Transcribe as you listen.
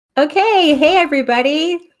Okay, hey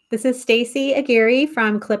everybody. This is Stacey Aguirre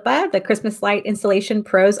from CLIPA, the Christmas Light Installation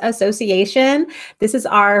Pros Association. This is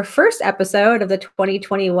our first episode of the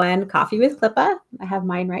 2021 Coffee with CLIPA. I have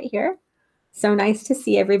mine right here. So nice to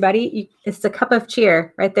see everybody. It's a cup of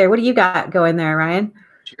cheer right there. What do you got going there, Ryan?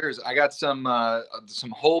 Cheers. I got some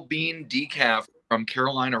whole bean decaf from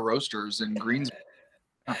Carolina Roasters in Greensboro.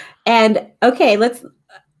 And okay, let's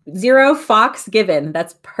zero Fox given.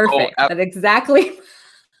 That's perfect. Oh, That's exactly.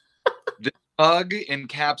 this mug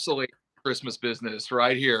encapsulates Christmas business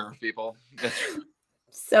right here, people.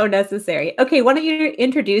 So necessary. Okay, why don't you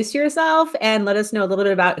introduce yourself and let us know a little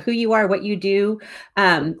bit about who you are, what you do,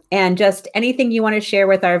 and just anything you want to share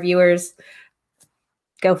with our viewers.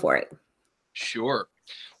 Go for it. Sure.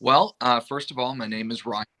 Well, first of all, my name is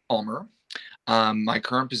Ryan Palmer. My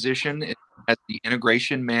current position is as the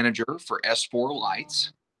integration manager for S4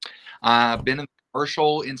 Lights. I've been in the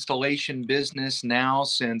commercial installation business now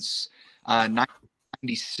since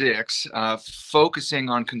 1996, focusing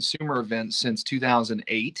on consumer events since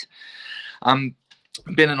 2008.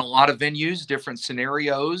 Been in a lot of venues, different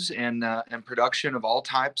scenarios, and production of all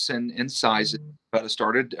types and sizes. But I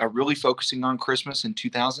started really focusing on Christmas in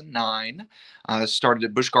 2009. Started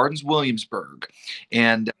at Busch Gardens, Williamsburg,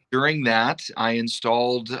 and during that, I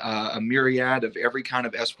installed a myriad of every kind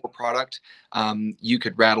of S4 product you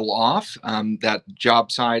could rattle off. That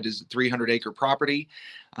job site is a 300-acre property,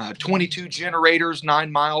 22 generators,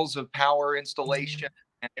 9 miles of power installation,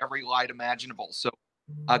 and every light imaginable. So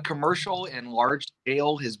commercial and large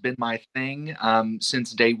scale has been my thing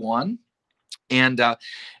since day one. And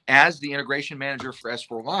as the integration manager for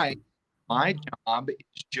S4 Light, my job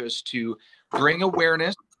is just to bring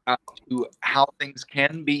awareness to how things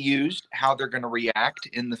can be used, how they're going to react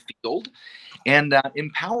in the field, and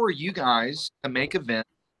empower you guys to make events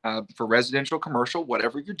for residential, commercial,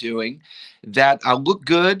 whatever you're doing, that look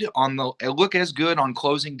as good on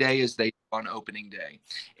closing day as they do on opening day.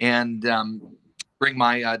 And bring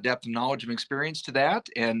my depth of knowledge and experience to that.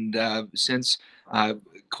 And since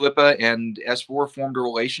CLIPA and S4 formed a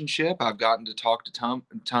relationship, I've gotten to talk to a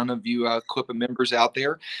ton of you CLIPA members out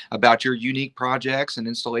there about your unique projects and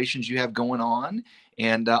installations you have going on,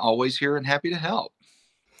 and always here and happy to help.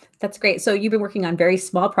 That's great. So you've been working on very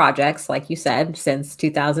small projects, like you said, since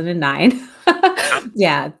 2009.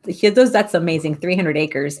 Yeah, that's amazing. 300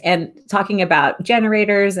 acres, and talking about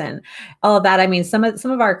generators and all of that. I mean, some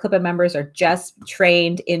of our CLIPA members are just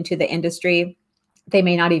trained into the industry. They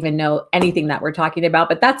may not even know anything that we're talking about,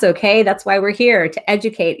 but that's okay. That's why we're here, to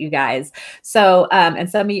educate you guys. So, and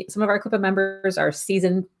some of our CLIPA members are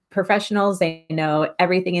seasoned professionals. They know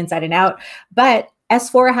everything inside and out, but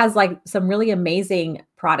S4 has like some really amazing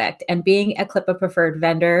product, and being a CLIPA preferred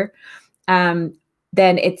vendor,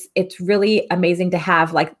 then it's really amazing to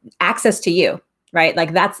have like access to you, right?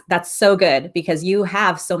 Like that's so good, because you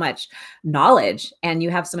have so much knowledge and you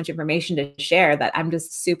have so much information to share that I'm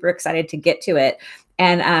just super excited to get to it.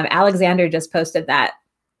 And Alexander just posted that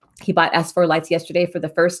he bought S4 Lights yesterday for the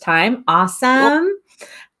first time. Awesome.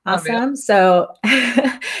 Awesome. So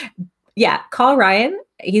yeah, call Ryan.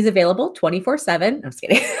 He's available 24/7. I'm just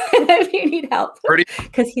kidding. If you need help,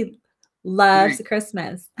 because he loves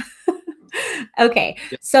Christmas. Okay.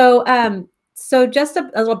 So just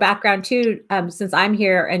a little background too, since I'm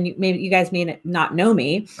here, and maybe you guys may not know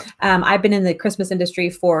me. I've been in the Christmas industry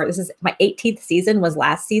this is my 18th season, was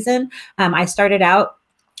last season. I started out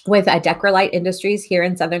with Decrolite Industries here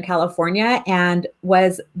in Southern California and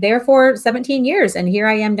was there for 17 years. And here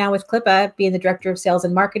I am now with CLIPA, being the director of sales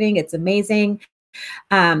and marketing. It's amazing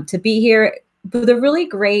to be here. But the really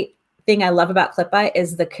great thing I love about CLIPA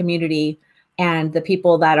is the community and the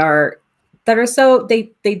people that are so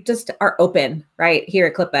they just are open right here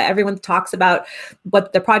at CLIPA. Everyone talks about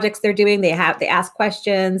what the projects they're doing. They ask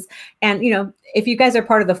questions, and if you guys are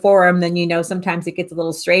part of the forum, then sometimes it gets a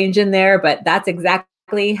little strange in there, but that's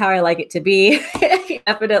exactly how I like it to be.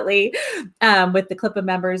 Definitely with the CLIPA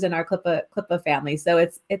members and our CLIPA family. So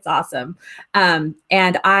it's awesome. And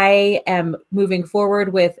I am moving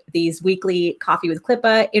forward with these weekly Coffee with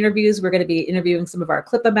CLIPA interviews. We're going to be interviewing some of our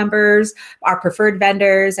CLIPA members, our preferred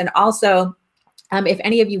vendors, and also if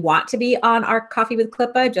any of you want to be on our Coffee with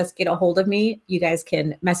CLIPA, just get a hold of me. You guys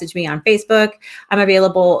can message me on Facebook. I'm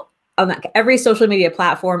available on every social media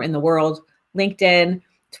platform in the world: LinkedIn,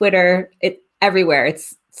 Twitter, everywhere.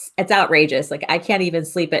 It's outrageous. Like I can't even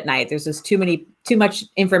sleep at night. There's just too much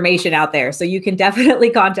information out there. So you can definitely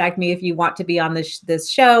contact me if you want to be on this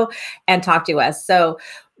show and talk to us. So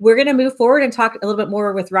we're going to move forward and talk a little bit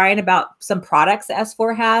more with Ryan about some products that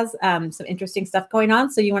S4 has, some interesting stuff going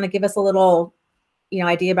on. So you want to give us a little,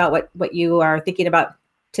 idea about what you are thinking about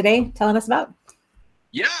today, telling us about?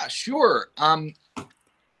 Yeah, sure. You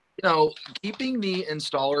know, keeping the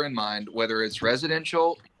installer in mind, whether it's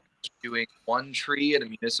residential, doing one tree at a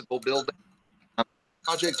municipal building,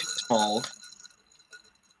 project too small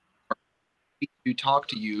to talk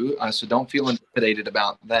to you, so don't feel intimidated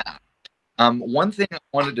about that. One thing I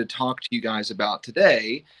wanted to talk to you guys about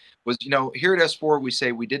today was, you know, here at S4, we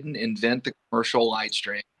say we didn't invent the commercial light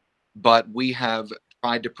string, but we have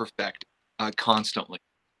tried to perfect it constantly.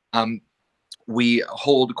 Um, we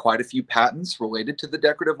hold quite a few patents related to the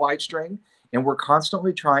decorative light string, and we're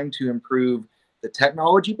constantly trying to improve the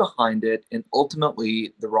technology behind it and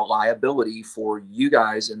ultimately the reliability for you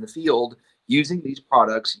guys in the field using these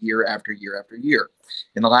products year after year after year.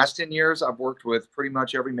 In the last 10 years, I've worked with pretty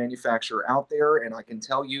much every manufacturer out there, and I can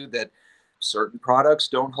tell you that certain products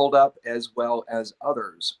don't hold up as well as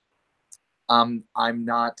others. I'm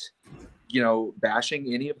not, you know,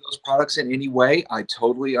 bashing any of those products in any way. I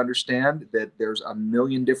totally understand that there's a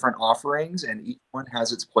million different offerings and each one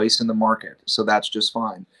has its place in the market. So that's just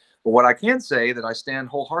fine. But what I can say that I stand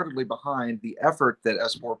wholeheartedly behind the effort that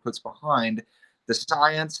S4 puts behind the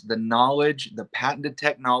science, the knowledge, the patented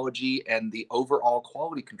technology, and the overall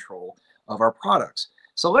quality control of our products.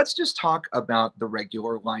 So let's just talk about the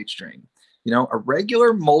regular light string. You know, a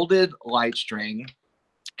regular molded light string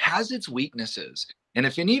has its weaknesses. And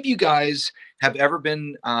if any of you guys have ever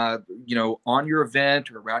been, you know, on your event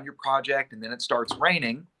or around your project, and then it starts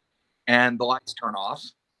raining and the lights turn off,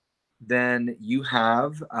 then you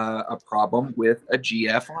have a problem with a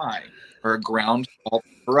GFI or a ground fault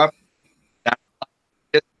eruption.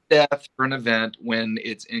 That's death for an event when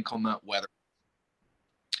it's inclement weather.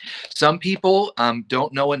 Some people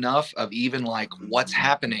don't know enough of even like what's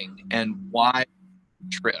happening and why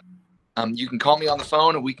trip. You can call me on the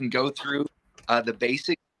phone and we can go through the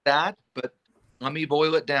basics of that, but let me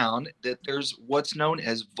boil it down that there's what's known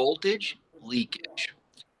as voltage leakage.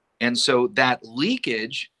 And so that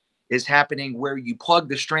leakage is happening where you plug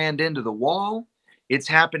the strand into the wall. It's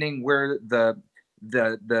happening where the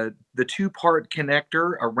two-part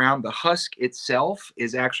connector around the husk itself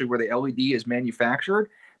is actually where the LED is manufactured.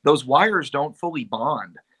 Those wires don't fully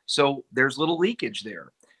bond. So there's little leakage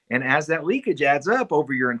there. And as that leakage adds up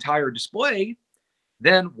over your entire display,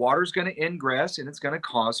 then water's going to ingress and it's going to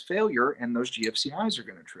cause failure, and those GFCIs are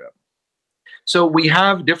going to trip. So we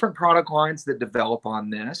have different product lines that develop on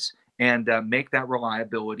this and make that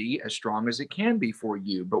reliability as strong as it can be for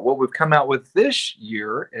you. But what we've come out with this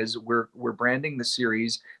year is we're branding the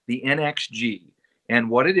series the NXG. And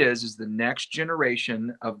what it is the next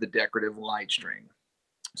generation of the decorative light string.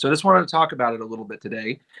 So I just wanted to talk about it a little bit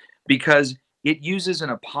today because it uses an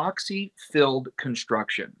epoxy filled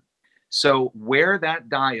construction. So where that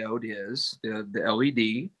diode is, the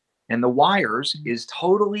LED, and the wires is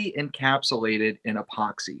totally encapsulated in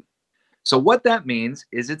epoxy. So what that means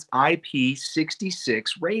is it's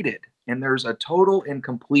IP66 rated, and there's a total and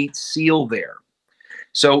complete seal there.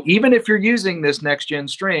 So even if you're using this next gen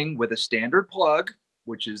string with a standard plug,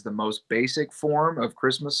 which is the most basic form of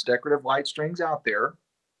Christmas decorative light strings out there,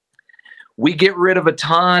 we get rid of a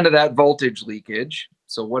ton of that voltage leakage.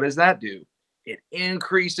 So what does that do? It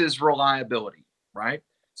increases reliability, right?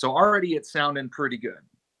 So already it's sounding pretty good.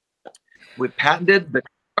 We've patented the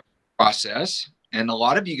process, and a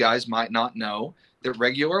lot of you guys might not know that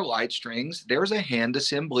regular light strings, there's a hand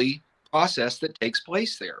assembly process that takes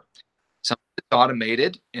place there. Some of it's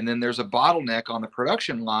automated, and then there's a bottleneck on the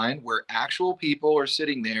production line where actual people are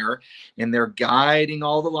sitting there and they're guiding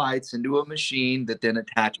all the lights into a machine that then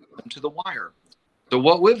attaches them to the wire. So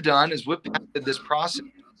what we've done is we've patented this process,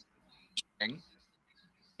 and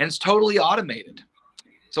it's totally automated.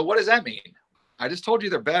 So what does that mean? I just told you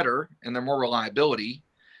they're better and they're more reliability,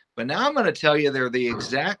 but now I'm going to tell you they're the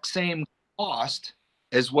exact same cost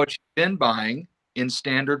as what you've been buying in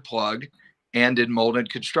standard plug and in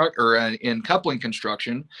molded construct or in coupling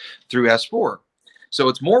construction through S4. So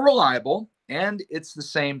it's more reliable and it's the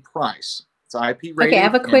same price. It's IP rated. Okay, I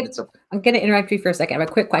have a quick, I'm going to interrupt you for a second. I have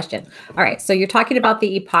a quick question. All right, so you're talking about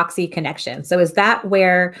the epoxy connection. So is that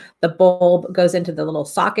where the bulb goes into the little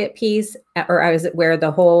socket piece, or is it where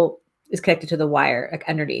the whole is connected to the wire like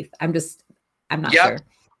underneath? I'm not sure.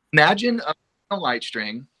 Imagine a light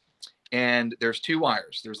string and there's two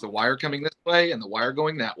wires. There's the wire coming this way and the wire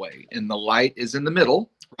going that way. And the light is in the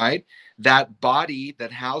middle, right? That body,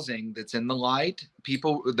 that housing that's in the light,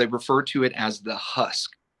 they refer to it as the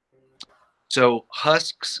husk. So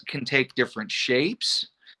husks can take different shapes.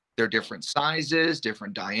 They're different sizes,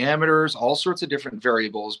 different diameters, all sorts of different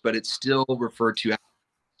variables, but it's still referred to as.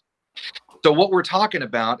 So what we're talking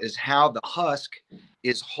about is how the husk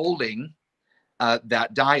is holding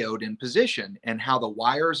that diode in position and how the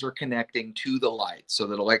wires are connecting to the light so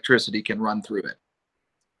that electricity can run through it.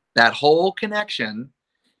 That whole connection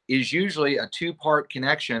is usually a two-part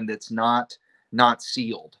connection that's not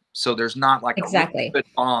sealed. So there's not like a really good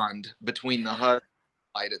bond between the HUD and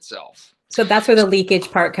the light itself. So that's where the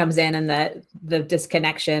leakage part comes in, and the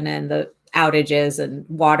disconnection and the outages and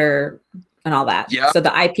water and all that. Yeah. So the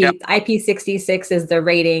IP66 is the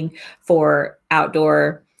rating for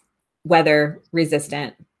outdoor weather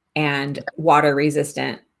resistant and water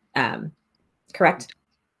resistant. Correct?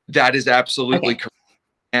 That is absolutely correct.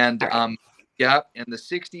 And yeah, and the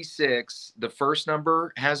 66, the first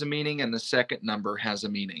number has a meaning and the second number has a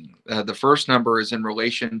meaning. The first number is in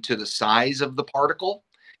relation to the size of the particle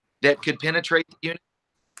that could penetrate the unit.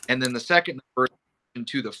 And then the second number is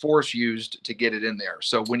to the force used to get it in there.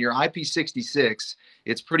 So when you're IP66,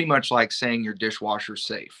 it's pretty much like saying your dishwasher's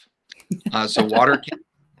safe. So water can't,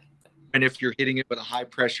 and if you're hitting it with a high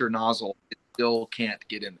pressure nozzle, it still can't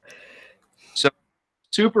get in there. So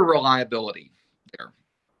super reliability there.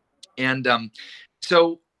 And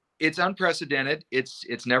so it's unprecedented.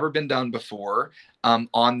 It's never been done before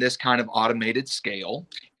on this kind of automated scale.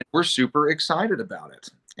 And we're super excited about it.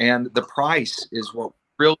 And the price is what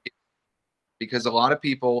really, because a lot of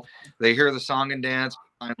people, they hear the song and dance,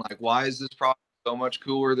 like, why is this product so much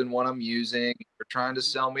cooler than what I'm using? You're trying to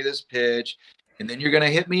sell me this pitch, and then you're going to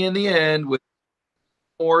hit me in the end with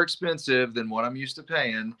more expensive than what I'm used to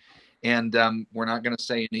paying. And we're not going to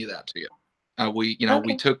say any of that to you. We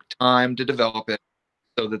took time to develop it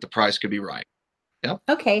so that the price could be right. Yeah.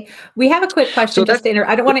 Okay. We have a quick question. So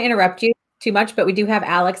I don't want to interrupt you too much, but we do have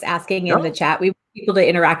Alex asking in the chat. We want people to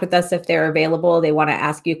interact with us if they're available. They want to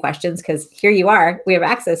ask you questions because here you are. We have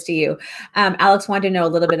access to you. Alex wanted to know a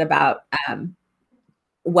little bit about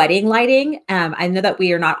wedding lighting. I know that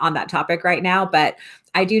we are not on that topic right now, but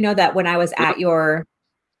I do know that when I was at your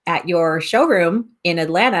showroom in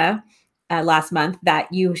Atlanta last month,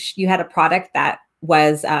 that you had a product that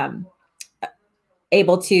was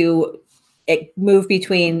able to move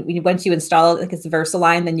between, once you install it, like it's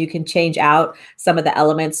Versaline, then you can change out some of the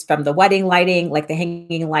elements from the wedding lighting, like the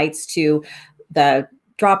hanging lights, to the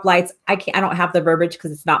drop lights. I don't have the verbiage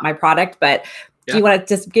because it's not my product, but do you want to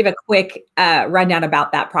just give a quick rundown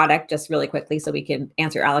about that product just really quickly so we can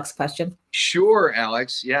answer Alex's question? Sure,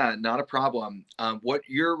 Alex. Yeah, not a problem. What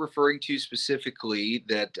you're referring to specifically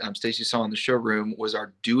that Stacey saw in the showroom was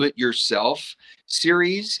our Do-It-Yourself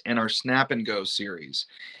series and our Snap and Go series.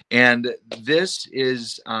 And this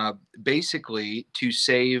is basically to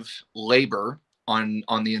save labor on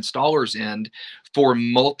the installer's end for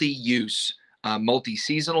multi-use,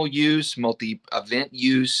 multi-seasonal use, multi-event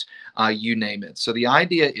use, you name it. So the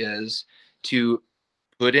idea is to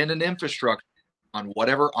put in an infrastructure on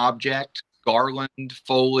whatever object, garland,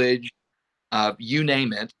 foliage, you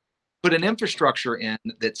name it, put an infrastructure in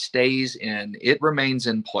that stays in, it remains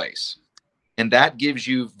in place. And that gives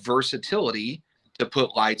you versatility to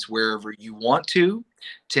put lights wherever you want to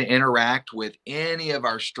interact with any of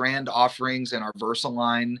our strand offerings in our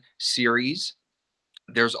Versaline series.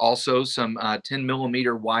 There's also some 10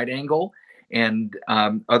 millimeter wide angle and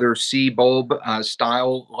other C bulb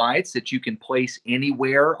style lights that you can place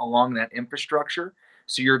anywhere along that infrastructure.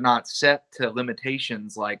 So you're not set to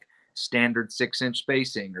limitations like standard 6-inch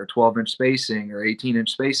spacing or 12-inch spacing or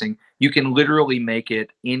 18-inch spacing. You can literally make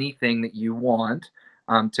it anything that you want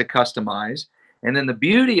to customize. And then the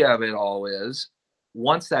beauty of it all is,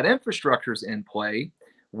 once that infrastructure is in play,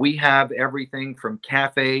 we have everything from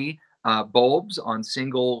cafe bulbs on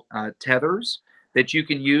single tethers that you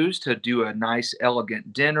can use to do a nice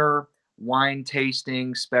elegant dinner, wine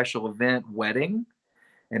tasting, special event, wedding.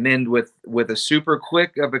 And then with a super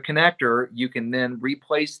quick of a connector, you can then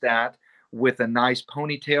replace that with a nice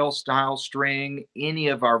ponytail style string, any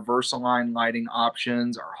of our Versaline lighting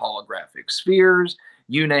options, our holographic spheres,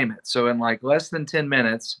 you name it. So in like less than 10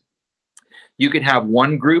 minutes, you could have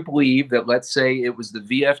one group leave that, let's say it was the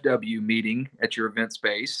VFW meeting at your event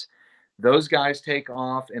space. Those guys take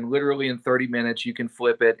off, and literally in 30 minutes, you can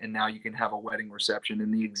flip it, and now you can have a wedding reception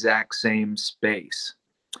in the exact same space.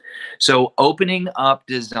 So opening up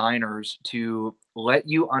designers to let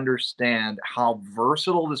you understand how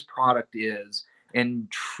versatile this product is, and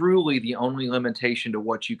truly the only limitation to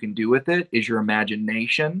what you can do with it is your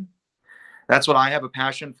imagination. That's what I have a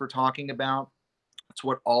passion for talking about. It's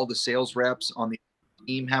what all the sales reps on the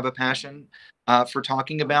team have a passion for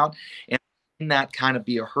talking about. And that kind of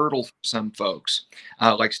be a hurdle for some folks.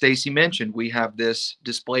 Like Stacey mentioned, we have this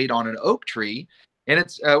displayed on an oak tree, and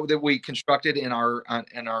it's that we constructed in our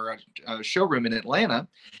showroom in Atlanta,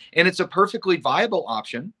 and it's a perfectly viable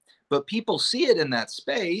option. But people see it in that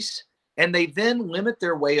space, And they then limit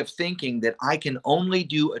their way of thinking that I can only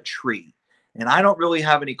do a tree. And I don't really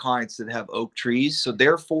have any clients that have oak trees. So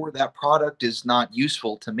therefore, that product is not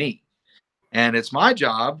useful to me. And it's my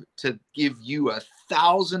job to give you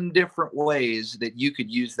 1,000 different ways that you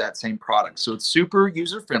could use that same product. So it's super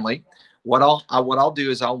user friendly. What I'll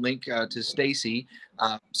do is I'll link to Stacey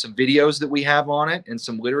some videos that we have on it and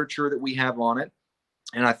some literature that we have on it.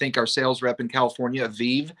 And I think our sales rep in California,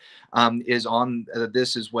 Aviv, is on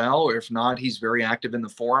this as well. Or if not, he's very active in the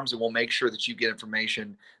forums, and we'll make sure that you get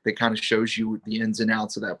information that kind of shows you the ins and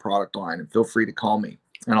outs of that product line. And feel free to call me,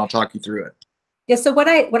 and I'll talk you through it. Yeah. So what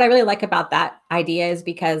I really like about that idea is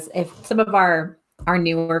because if some of our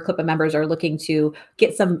newer CLIPA members are looking to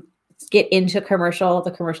get into the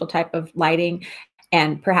commercial type of lighting,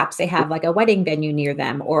 and perhaps they have like a wedding venue near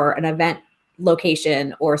them or an event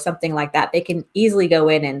location or something like that, they can easily go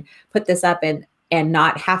in and put this up and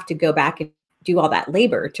not have to go back and do all that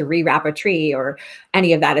labor to rewrap a tree or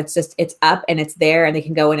any of that. It's just, it's up and it's there, and they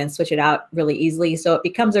can go in and switch it out really easily. So it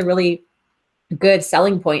becomes a really good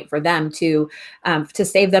selling point for them to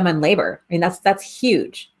save them on labor. I mean, that's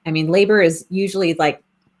huge. I mean, labor is usually like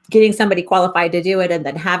getting somebody qualified to do it and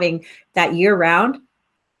then having that year round.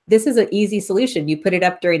 This is an easy solution. You put it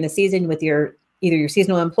up during the season with either your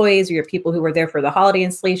seasonal employees or your people who were there for the holiday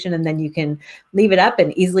installation, and then you can leave it up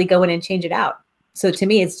and easily go in and change it out. So to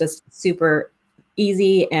me, it's just super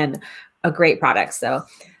easy and a great product. So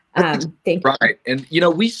thank you. Right. And,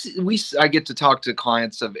 I get to talk to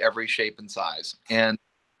clients of every shape and size, and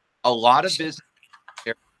a lot of business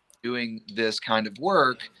doing this kind of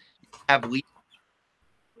work have leads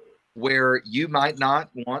where you might not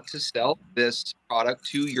want to sell this product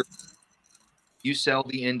to you sell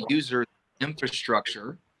the end user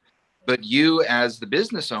infrastructure, but you as the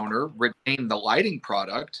business owner retain the lighting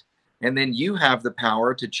product, and then you have the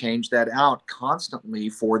power to change that out constantly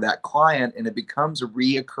for that client, and it becomes a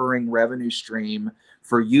reoccurring revenue stream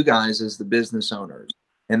for you guys as the business owners.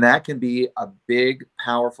 And that can be a big,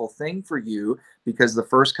 powerful thing for you, because the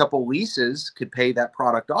first couple leases could pay that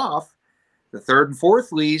product off. The third and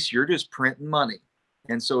fourth lease, you're just printing money.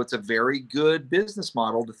 And so it's a very good business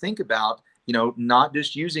model to think about, not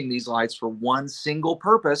just using these lights for one single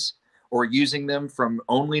purpose or using them from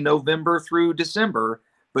only November through December,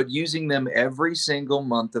 but using them every single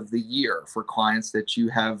month of the year for clients that you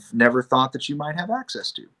have never thought that you might have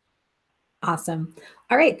access to. Awesome.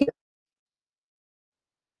 All right.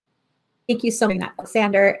 Thank you so much,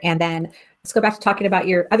 Alexander. And then let's go back to talking about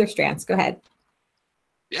your other strands. Go ahead.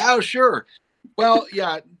 Yeah, sure. Well,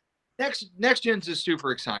 yeah, next gens is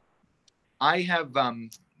super exciting. I've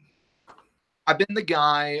been the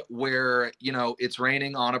guy where, it's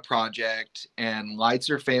raining on a project and lights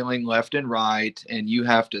are failing left and right, and you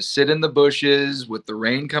have to sit in the bushes with the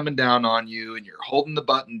rain coming down on you, and you're holding the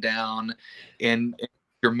button down and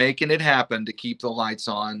you're making it happen to keep the lights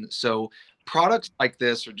on. So products like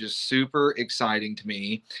this are just super exciting to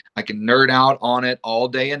me. I can nerd out on it all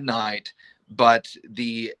day and night, but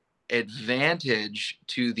the advantage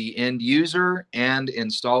to the end user and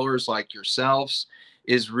installers like yourselves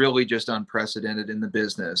is really just unprecedented in the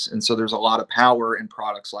business. And so there's a lot of power in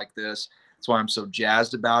products like this. That's why I'm so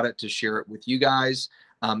jazzed about it, to share it with you guys.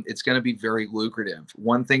 It's going to be very lucrative.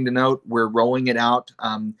 One thing to note, we're rolling it out.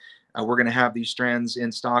 We're going to have these strands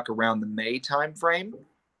in stock around the May timeframe.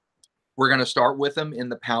 We're going to start with them in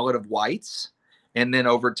the palette of whites. And then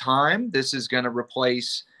over time, this is going to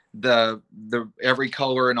replace the every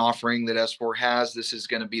color and offering that S4 has. This is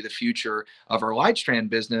going to be the future of our light strand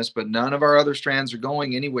business, but none of our other strands are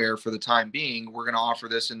going anywhere for the time being. We're going to offer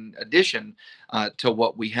this in addition to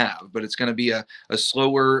what we have, but it's going to be a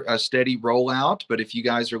slower, steady rollout. But if you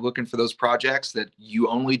guys are looking for those projects that you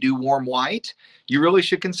only do warm white, you really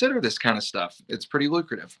should consider this kind of stuff. It's pretty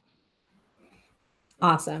lucrative.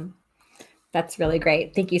 Awesome. That's really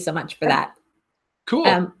great. Thank you so much for that. Cool.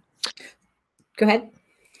 Go ahead.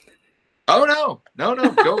 Oh, no.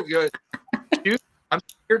 Go. Shoot. I'm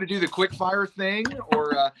here to do the quick fire thing,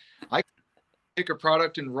 or I can pick a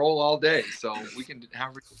product and roll all day. So we can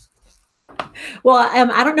have. Well,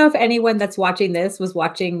 I don't know if anyone that's watching this was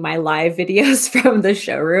watching my live videos from the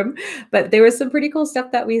showroom, but there was some pretty cool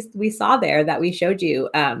stuff that we saw there that we showed you.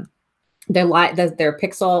 Their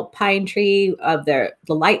pixel pine tree, of the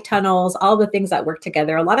light tunnels, all the things that work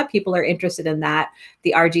together. A lot of people are interested in that.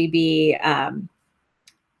 The RGB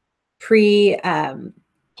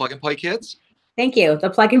plug and play kits. Thank you. The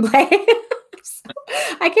plug and play.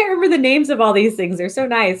 I can't remember the names of all these things. They're so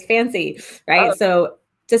nice, fancy, right? So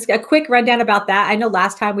just a quick rundown about that. I know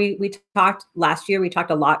last time we talked last year, we talked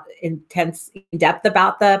a lot in depth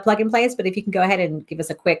about the plug and plays, but if you can go ahead and give us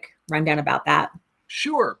a quick rundown about that.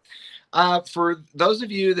 Sure. For those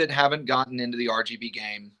of you that haven't gotten into the RGB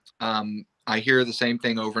game, I hear the same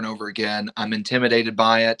thing over and over again. I'm intimidated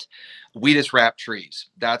by it. We just wrap trees.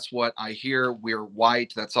 That's what I hear. We're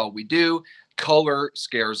white. That's all we do. Color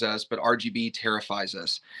scares us, but RGB terrifies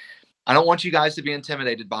us. I don't want you guys to be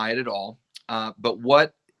intimidated by it at all. But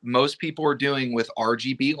what most people are doing with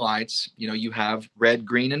RGB lights, you have red,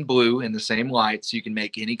 green, and blue in the same light, so you can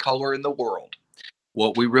make any color in the world.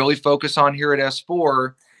 What we really focus on here at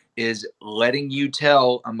S4 is letting you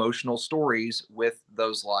tell emotional stories with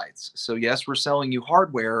those lights. So yes, we're selling you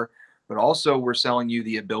hardware, but also we're selling you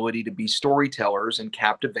the ability to be storytellers and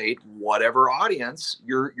captivate whatever audience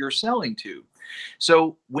you're selling to.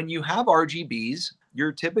 So when you have RGBs,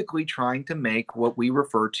 you're typically trying to make what we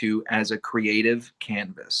refer to as a creative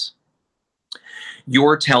canvas.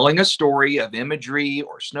 You're telling a story of imagery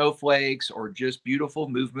or snowflakes or just beautiful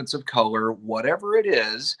movements of color, whatever it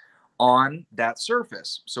is, on that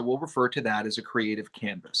surface. So we'll refer to that as a creative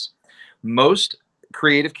canvas. Most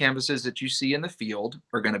creative canvases that you see in the field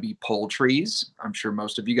are going to be pole trees. I'm sure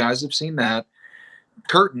most of you guys have seen that.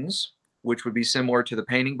 Curtains, which would be similar to the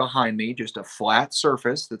painting behind me, just a flat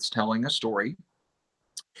surface that's telling a story.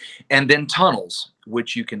 And then tunnels,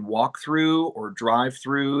 which you can walk through or drive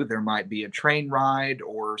through. There might be a train ride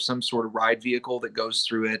or some sort of ride vehicle that goes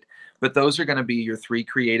through it. But those are going to be your three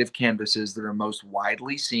creative canvases that are most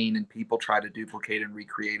widely seen and people try to duplicate and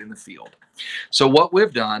recreate in the field. So what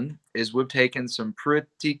we've done is we've taken some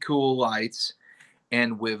pretty cool lights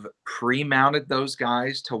and we've pre-mounted those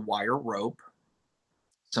guys to wire rope.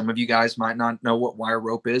 Some of you guys might not know what wire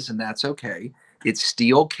rope is, and that's okay. It's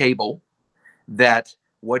steel cable that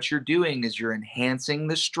what you're doing is you're enhancing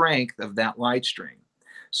the strength of that light string.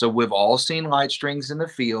 So we've all seen light strings in the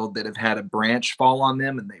field that have had a branch fall on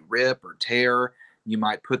them and they rip or tear. You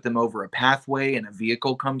might put them over a pathway and a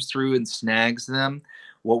vehicle comes through and snags them.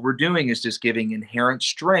 What we're doing is just giving inherent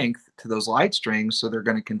strength to those light strings so they're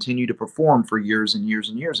going to continue to perform for years and years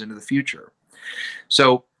and years into the future.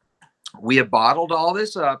 So we have bottled all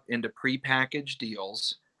this up into prepackaged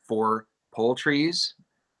deals for pole trees,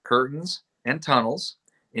 curtains, and tunnels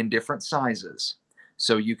in different sizes.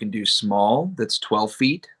 So you can do small, that's 12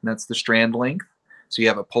 feet, and that's the strand length. So you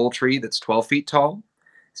have a pole tree that's 12 feet tall,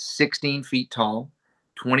 16 feet tall,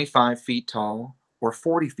 25 feet tall, or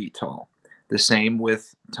 40 feet tall. The same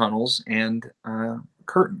with tunnels and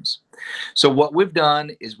curtains. So what we've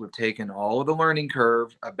done is we've taken all of the learning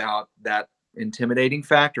curve about that intimidating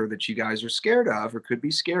factor that you guys are scared of or could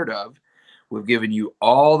be scared of. We've given you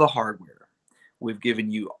all the hardware. We've given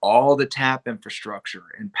you all the tap infrastructure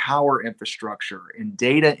and power infrastructure and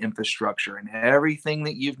data infrastructure and everything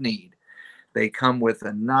that you need. They come with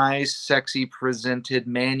a nice, sexy presented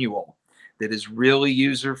manual that is really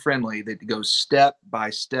user-friendly, that goes step by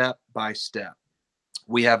step by step.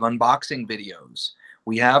 We have unboxing videos.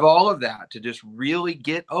 We have all of that to just really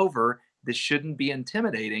get over this shouldn't be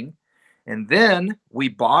intimidating. And then we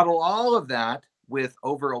bottle all of that with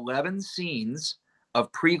over 11 scenes of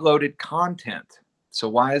preloaded content. So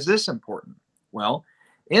why is this important? Well,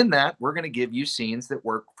 in that, we're going to give you scenes that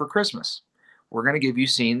work for Christmas. We're going to give you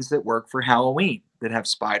scenes that work for Halloween, that have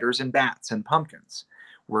spiders and bats and pumpkins.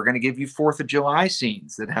 We're going to give you 4th of July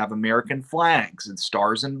scenes that have American flags and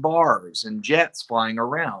stars and bars and jets flying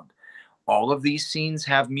around. All of these scenes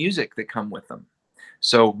have music that come with them.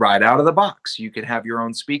 So right out of the box, you could have your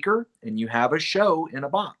own speaker and you have a show in a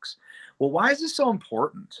box. Well, why is this so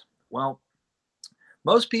important? Well,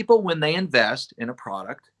 most people, when they invest in a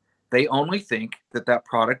product, they only think that that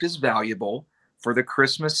product is valuable for the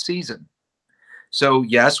Christmas season. So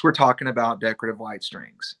yes, we're talking about decorative light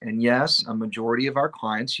strings. And yes, a majority of our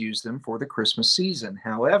clients use them for the Christmas season.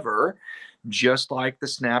 However, just like the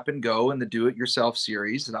Snap and Go and the Do-It-Yourself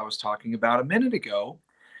series that I was talking about a minute ago,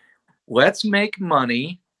 let's make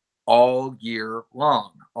money all year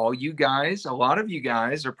long. All you guys, a lot of you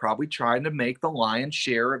guys are probably trying to make the lion's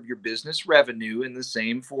share of your business revenue in the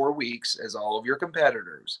same 4 weeks as all of your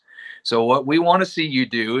competitors. So what we want to see you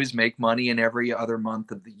do is make money in every other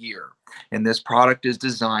month of the year. And this product is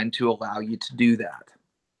designed to allow you to do that.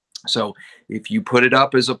 So if you put it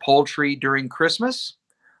up as a poultry during Christmas,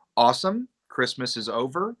 awesome. Christmas is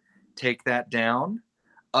over. Take that down.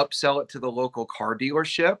 Upsell it to the local car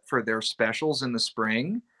dealership for their specials in the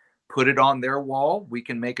spring. Put it on their wall. We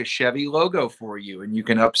can make a Chevy logo for you and you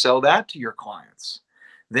can upsell that to your clients.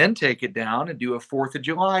 Then take it down and do a 4th of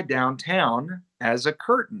July downtown as a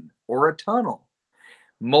curtain or a tunnel.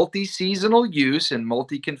 Multi-seasonal use and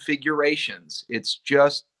multi-configurations. It's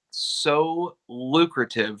just so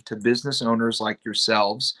lucrative to business owners like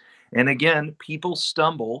yourselves. And again, people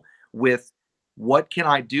stumble with What can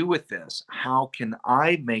I do with this? How can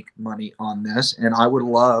I make money on this? And I would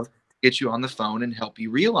love to get you on the phone and help you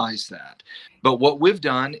realize that. But what we've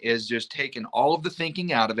done is just taken all of the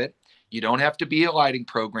thinking out of it. You don't have to be a lighting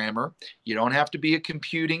programmer. You don't have to be a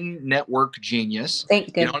computing network genius.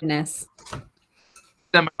 Thank You don't goodness. have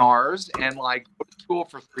seminars and like go to school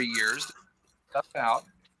for 3 years to stuff out.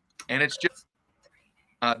 And it's just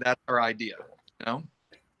that's our idea, you know,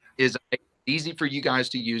 is make it easy for you guys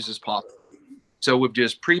to use as possible. So we've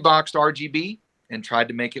just pre-boxed RGB and tried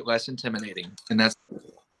to make it less intimidating. And that's,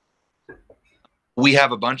 we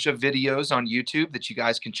have a bunch of videos on YouTube that you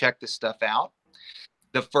guys can check this stuff out.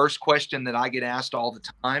 The first question that I get asked all the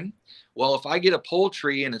time, well, if I get a pole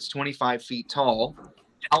tree and it's 25 feet tall,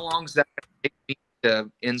 how long is that going to take me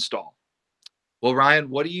to install? Well, Ryan,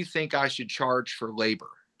 what do you think I should charge for labor?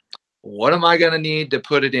 What am I going to need to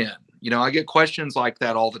put it in? You know, I get questions like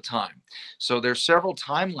that all the time. So there's several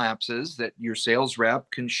time lapses that your sales rep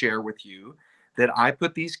can share with you that I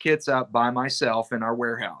put these kits up by myself in our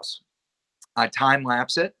warehouse. I time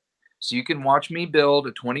lapse it so you can watch me build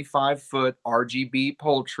a 25-foot RGB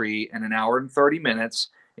pole tree in 1 hour and 30 minutes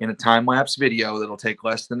in a time lapse video that'll take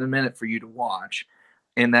less than a minute for you to watch.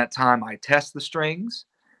 In that time, I test the strings,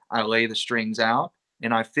 I lay the strings out,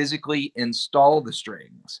 and I physically install the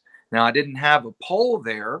strings. Now, I didn't have a pole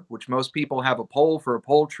there, which most people have a pole for a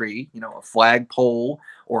pole tree, you know, a flag pole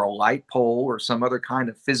or a light pole or some other kind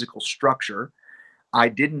of physical structure. I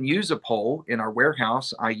didn't use a pole in our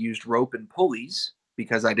warehouse. I used rope and pulleys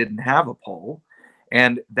because I didn't have a pole.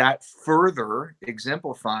 And that further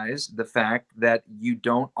exemplifies the fact that you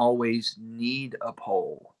don't always need a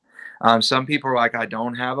pole. Some people are like, I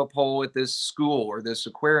don't have a pole at this school or this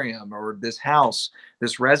aquarium or this house,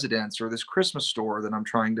 this residence or this Christmas store that I'm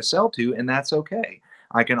trying to sell to, and that's okay.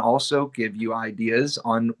 I can also give you ideas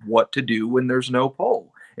on what to do when there's no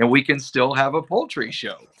pole, and we can still have a poultry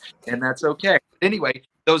show, and that's okay. Anyway,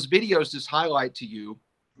 those videos just highlight to you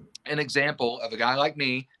an example of a guy like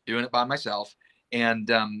me doing it by myself, and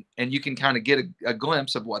you can kind of get a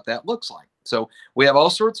glimpse of what that looks like. So we have all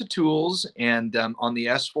sorts of tools, and on the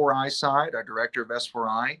S4I side, our director of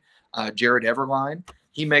S4I, Jared Everline,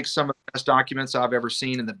 he makes some of the best documents I've ever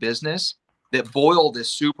seen in the business that boil this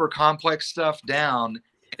super complex stuff down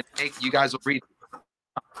and make, you guys will read,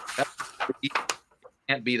 it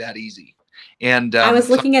can't be that easy. And I was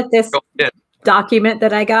looking at this document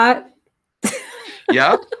that I got.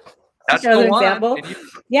 Yeah, that's the one. Example.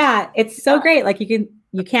 Yeah, it's so great. Like you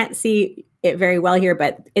can't see it very well here,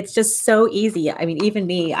 but it's just so easy. I mean, even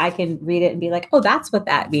me, I can read it and be like, oh, that's what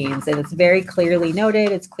that means. And it's very clearly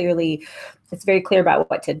noted. It's very clear about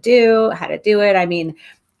what to do, how to do it. I mean,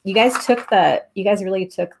 you guys really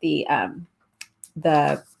took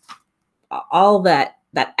all that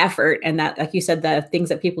effort and that, like you said, the things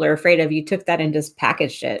that people are afraid of, you took that and just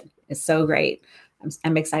packaged it. It's so great.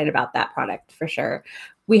 I'm excited about that product for sure.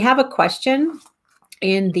 We have a question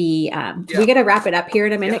in the, we got to wrap it up here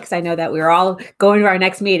in a minute because I know that we're all going to our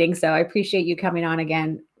next meeting. So I appreciate you coming on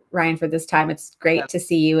again, Ryan, for this time. It's great to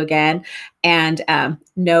see you again. And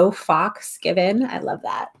no fox given. I love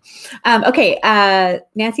that. Okay.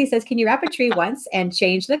 Nancy says, can you wrap a tree once and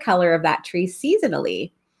change the color of that tree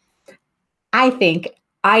seasonally? I think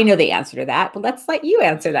I know the answer to that, but let's let you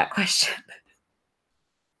answer that question.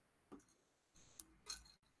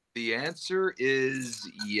 The answer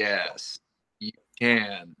is yes, you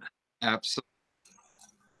can. Absolutely.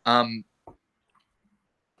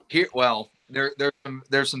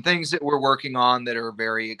 There's some things that we're working on that are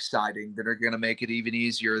very exciting that are going to make it even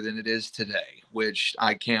easier than it is today, which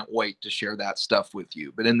I can't wait to share that stuff with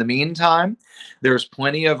you. But in the meantime, there's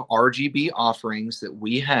plenty of RGB offerings that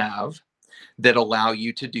we have that allow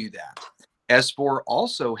you to do that. S4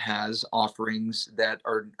 also has offerings that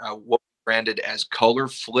are what branded as color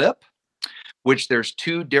flip, which there's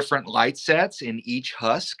 2 different light sets in each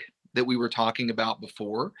husk that we were talking about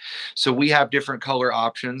before. So we have different color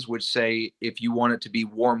options, which say if you want it to be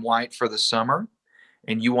warm white for the summer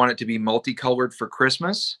and you want it to be multicolored for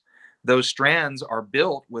Christmas, those strands are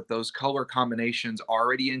built with those color combinations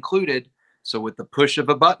already included. So with the push of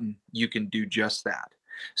a button, you can do just that.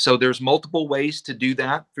 So there's multiple ways to do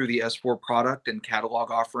that through the S4 product and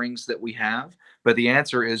catalog offerings that we have. But the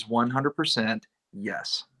answer is 100%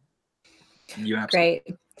 yes. You absolutely.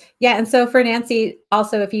 Great. Yeah. And so for Nancy,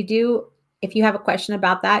 also, if you have a question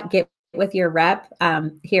about that, get with your rep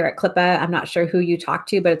here at CLIPA. I'm not sure who you talk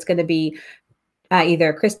to, but it's going to be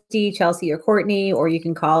either Christy, Chelsea, or Courtney, or you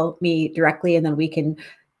can call me directly and then we can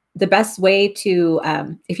the best way to,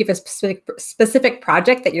 if you have a specific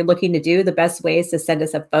project that you're looking to do, the best way is to send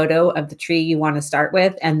us a photo of the tree you want to start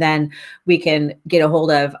with. And then we can get a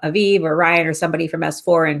hold of Aviv or Ryan or somebody from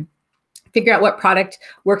S4 and figure out what product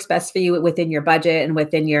works best for you within your budget and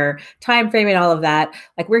within your time frame and all of that.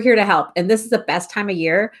 Like, we're here to help. And this is the best time of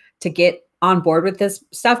year to get on board with this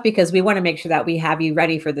stuff, because we want to make sure that we have you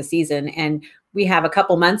ready for the season. And we have a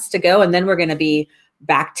couple months to go, and then we're going to be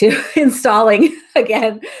back to installing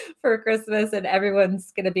again for Christmas, and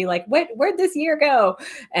everyone's going to be like, where'd this year go?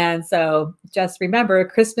 And so just remember,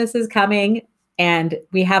 Christmas is coming, and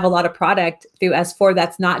we have a lot of product through S4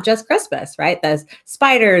 that's not just Christmas, right? The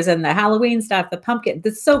spiders and the Halloween stuff, the pumpkin.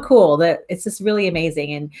 It's so cool that it's just really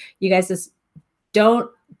amazing. And you guys just don't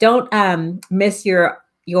miss your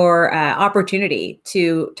opportunity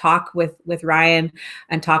to talk with Ryan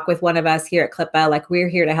and talk with one of us here at CLIPA. Like, we're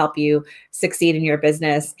here to help you succeed in your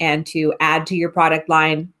business and to add to your product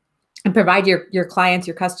line and provide your clients,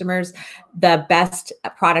 your customers, the best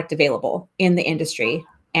product available in the industry.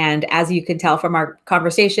 And as you can tell from our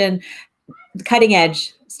conversation, cutting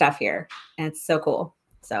edge stuff here. And it's so cool.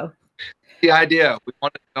 So the idea, we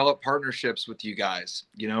want to develop partnerships with you guys.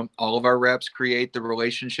 You know, all of our reps create the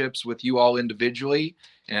relationships with you all individually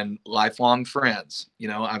and lifelong friends. You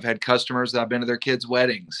know, I've had customers that I've been to their kids'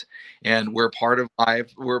 weddings, and we're part of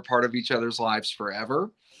life. We're part of each other's lives forever.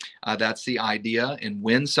 That's the idea. And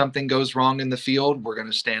when something goes wrong in the field, we're going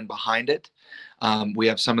to stand behind it. We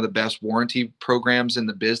have some of the best warranty programs in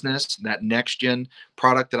the business. That next gen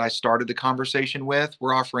product that I started the conversation with,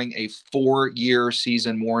 we're offering a 4-year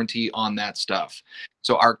season warranty on that stuff.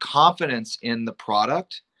 So our confidence in the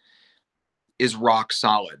product is rock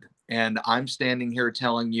solid. And I'm standing here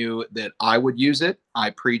telling you that I would use it. I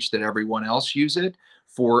preach that everyone else use it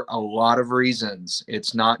for a lot of reasons.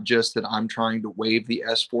 It's not just that I'm trying to wave the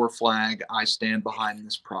S4 flag. I stand behind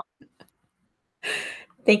this product.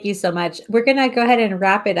 Thank you so much. We're going to go ahead and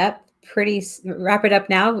wrap it up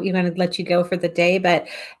now. We're going to let you go for the day, but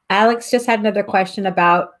Alex just had another question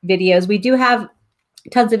about videos. We do have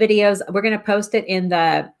tons of videos. We're going to post it in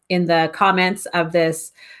the comments of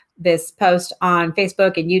this post on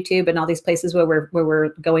Facebook and YouTube and all these places where we're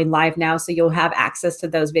going live now. So you'll have access to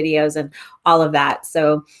those videos and all of that.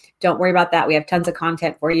 So don't worry about that. We have tons of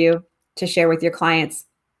content for you to share with your clients.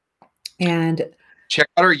 And check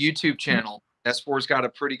out our YouTube channel. S4's got a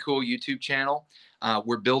pretty cool YouTube channel.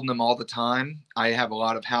 We're building them all the time. I have a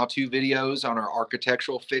lot of how-to videos on our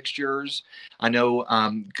architectural fixtures. I know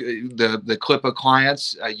the CLIPA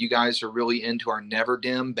clients, you guys are really into our never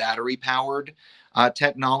dim battery-powered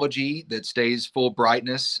technology that stays full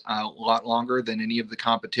brightness a lot longer than any of the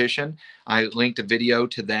competition. I linked a video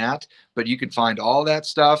to that, but you can find all that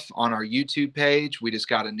stuff on our YouTube page. We just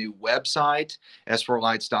got a new website,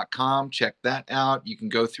 s4lights.com. Check that out. You can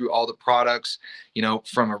go through all the products, you know,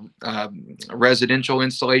 from a residential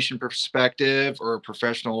installation perspective or a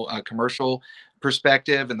professional commercial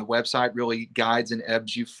perspective, and the website really guides and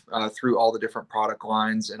ebbs you through all the different product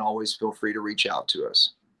lines. And always feel free to reach out to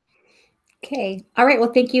us. Okay. All right.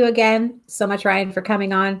 Well, thank you again so much, Ryan, for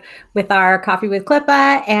coming on with our Coffee with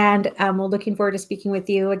CLIPA, and we're looking forward to speaking with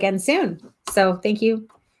you again soon. So thank you.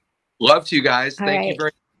 Love to, guys. Thank you right. very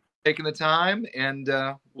much for taking the time, and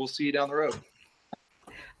we'll see you down the road.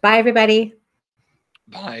 Bye, everybody.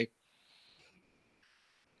 Bye.